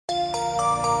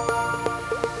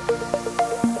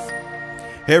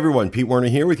Hey everyone, Pete Werner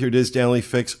here with your Diz Daily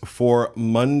Fix for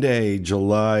Monday,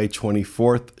 July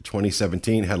 24th,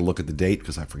 2017. Had to look at the date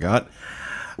because I forgot.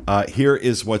 Here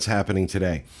is what's happening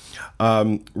today.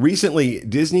 Recently,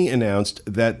 Disney announced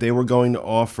that they were going to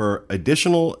offer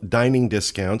additional dining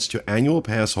discounts to annual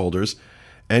pass holders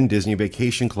and Disney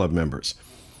Vacation Club members.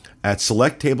 At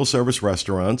select table service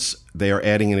restaurants, they are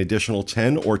adding an additional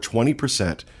 10 or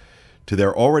 20% to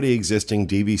their already existing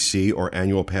DVC or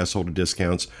annual pass holder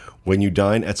discounts when you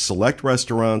dine at select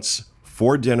restaurants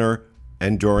for dinner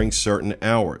and during certain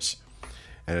hours.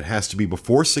 And it has to be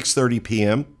before 6:30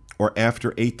 p.m. or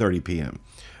after 8:30 p.m.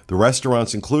 The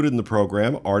restaurants included in the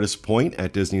program: Artist Point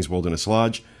at Disney's Wilderness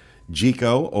Lodge,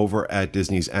 Jiko over at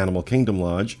Disney's Animal Kingdom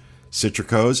Lodge,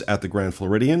 Citrico's at the Grand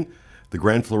Floridian, the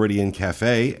Grand Floridian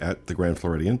Cafe at the Grand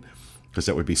Floridian, because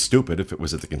that would be stupid if it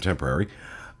was at the Contemporary,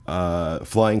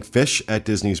 Flying Fish at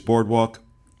Disney's Boardwalk,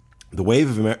 the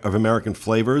Wave of American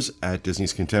Flavors at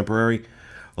Disney's Contemporary,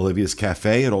 Olivia's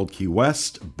Cafe at Old Key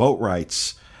West,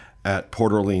 Boatwrights at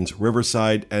Port Orleans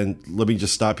Riverside. And let me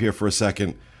just stop here for a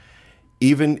second.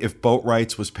 Even if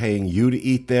Boatwrights was paying you to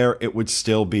eat there, it would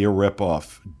still be a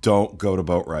ripoff. Don't go to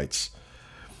Boatwrights.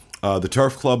 The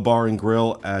Turf Club Bar and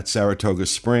Grill at Saratoga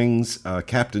Springs,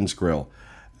 Captain's Grill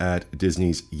at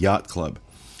Disney's Yacht Club.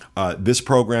 This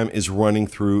program is running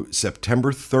through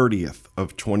September 30th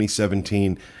of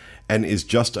 2017 and is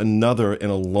just another in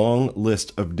a long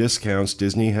list of discounts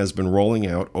Disney has been rolling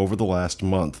out over the last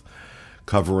month,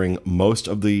 covering most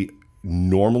of the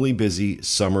normally busy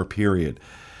summer period.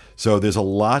 So there's a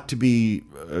lot to be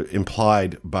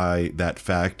implied by that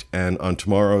fact, and on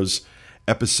tomorrow's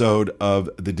episode of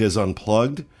the Diz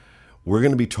Unplugged, we're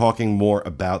going to be talking more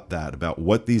about that, about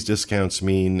what these discounts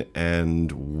mean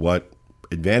and what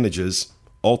advantages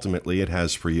ultimately it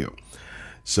has for you.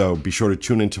 So be sure to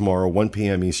tune in tomorrow, 1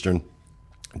 p.m. Eastern,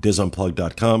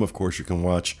 DizUnplugged.com. Of course, you can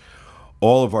watch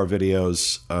all of our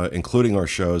videos, including our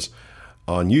shows,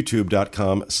 on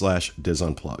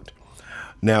YouTube.com/DizUnplugged.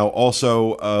 Now,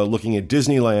 also looking at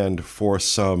Disneyland for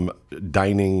some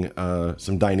dining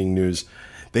news.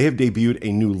 They have debuted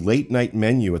a new late-night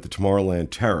menu at the Tomorrowland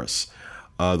Terrace.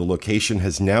 The location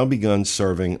has now begun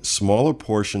serving smaller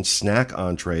portion snack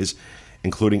entrees,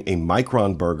 including a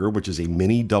Micron burger, which is a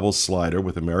mini double slider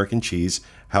with American cheese,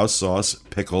 house sauce,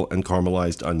 pickle, and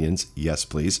caramelized onions. Yes,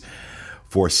 please.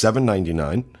 For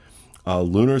 $7.99.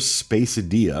 Lunar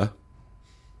Spaceadilla.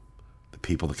 The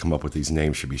people that come up with these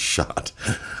names should be shot.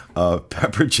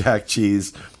 Pepper jack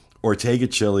cheese, Ortega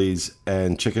chilies,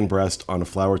 and chicken breast on a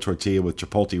flour tortilla with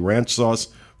Chipotle ranch sauce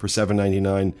for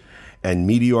 $7.99. And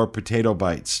Meteor potato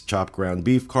bites, chopped ground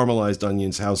beef, caramelized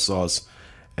onions, house sauce,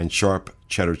 and sharp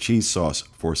cheddar cheese sauce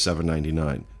for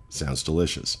 $7.99. Sounds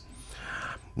delicious.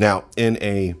 Now, in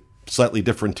a slightly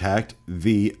different tact,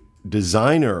 the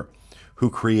designer who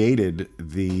created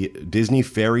the Disney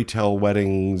Fairy Tale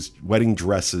wedding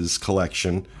dresses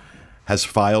collection has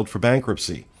filed for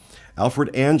bankruptcy.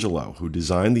 Alfred Angelo, who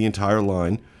designed the entire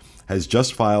line, has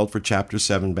just filed for Chapter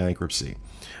 7 bankruptcy.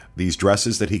 These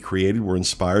dresses that he created were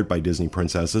inspired by Disney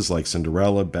princesses like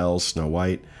Cinderella, Belle, Snow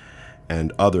White,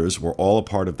 and others were all a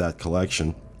part of that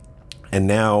collection. And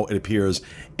now it appears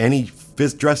any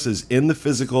dresses in the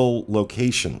physical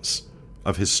locations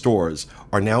of his stores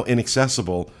are now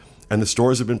inaccessible, and the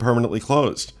stores have been permanently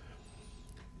closed.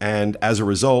 And as a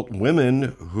result,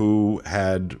 women who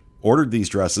had ordered these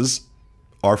dresses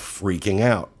are freaking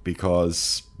out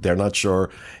because they're not sure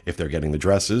if they're getting the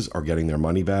dresses or getting their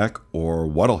money back or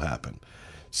what'll happen.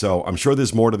 So I'm sure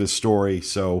there's more to this story,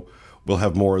 so we'll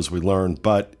have more as we learn.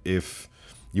 But if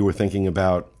you were thinking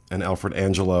about an Alfred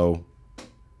Angelo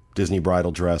Disney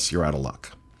bridal dress, you're out of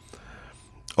luck.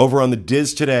 Over on the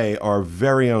Diz Today, our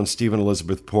very own Stephen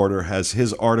Elizabeth Porter has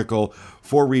his article,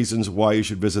 4 Reasons Why You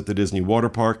Should Visit the Disney Water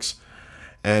Parks.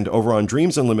 And over on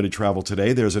Dreams Unlimited Travel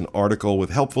today, there's an article with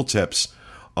helpful tips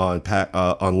on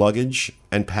luggage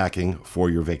and packing for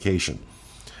your vacation.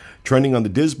 Trending on the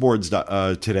Diz boards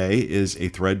today is a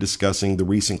thread discussing the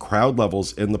recent crowd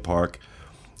levels in the park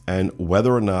and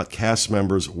whether or not cast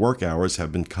members' work hours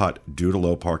have been cut due to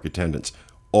low park attendance.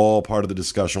 All part of the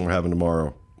discussion we're having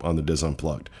tomorrow on the Diz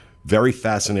Unplugged. Very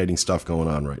fascinating stuff going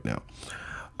on right now.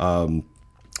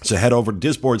 So head over to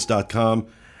dizboards.com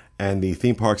and the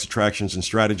Theme Parks Attractions and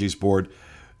Strategies board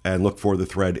and look for the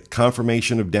thread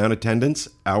Confirmation of Down Attendance,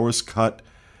 Hours Cut,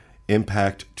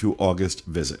 Impact to August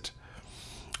Visit.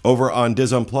 Over on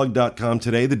DizUnplugged.com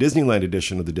today, the Disneyland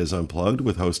edition of the Diz Unplugged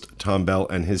with host Tom Bell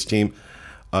and his team.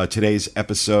 Today's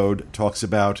episode talks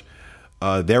about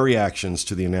their reactions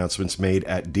to the announcements made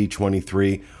at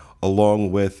D23,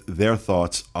 along with their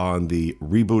thoughts on the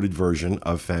rebooted version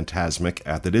of Fantasmic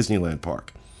at the Disneyland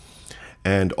park.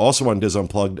 And also on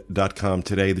DizUnplugged.com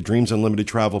today, the Dreams Unlimited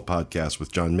Travel podcast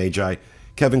with John Magi,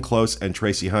 Kevin Close, and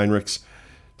Tracy Heinrichs.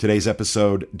 Today's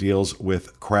episode deals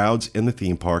with crowds in the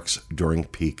theme parks during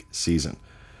peak season.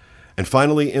 And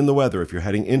finally, in the weather, if you're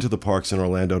heading into the parks in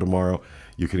Orlando tomorrow,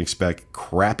 you can expect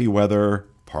crappy weather,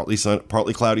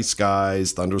 partly cloudy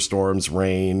skies, thunderstorms,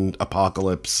 rain,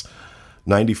 apocalypse.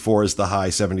 94 is the high,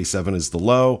 77 is the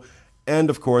low.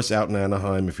 And of course, out in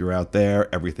Anaheim, if you're out there,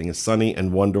 everything is sunny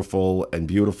and wonderful and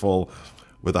beautiful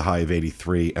with a high of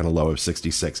 83 and a low of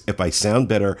 66. If I sound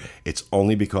better, it's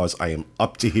only because I am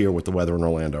up to here with the weather in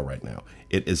Orlando right now.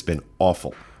 It has been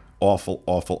awful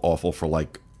for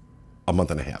like a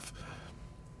month and a half.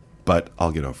 But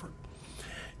I'll get over it.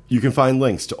 You can find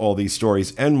links to all these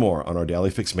stories and more on our Daily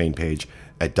Fix main page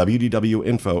at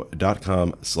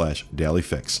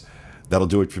wdwinfo.com/dailyfix. That'll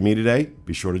do it for me today.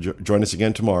 Be sure to join us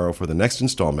again tomorrow for the next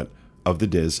installment of the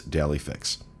Diz Daily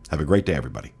Fix. Have a great day,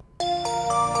 everybody.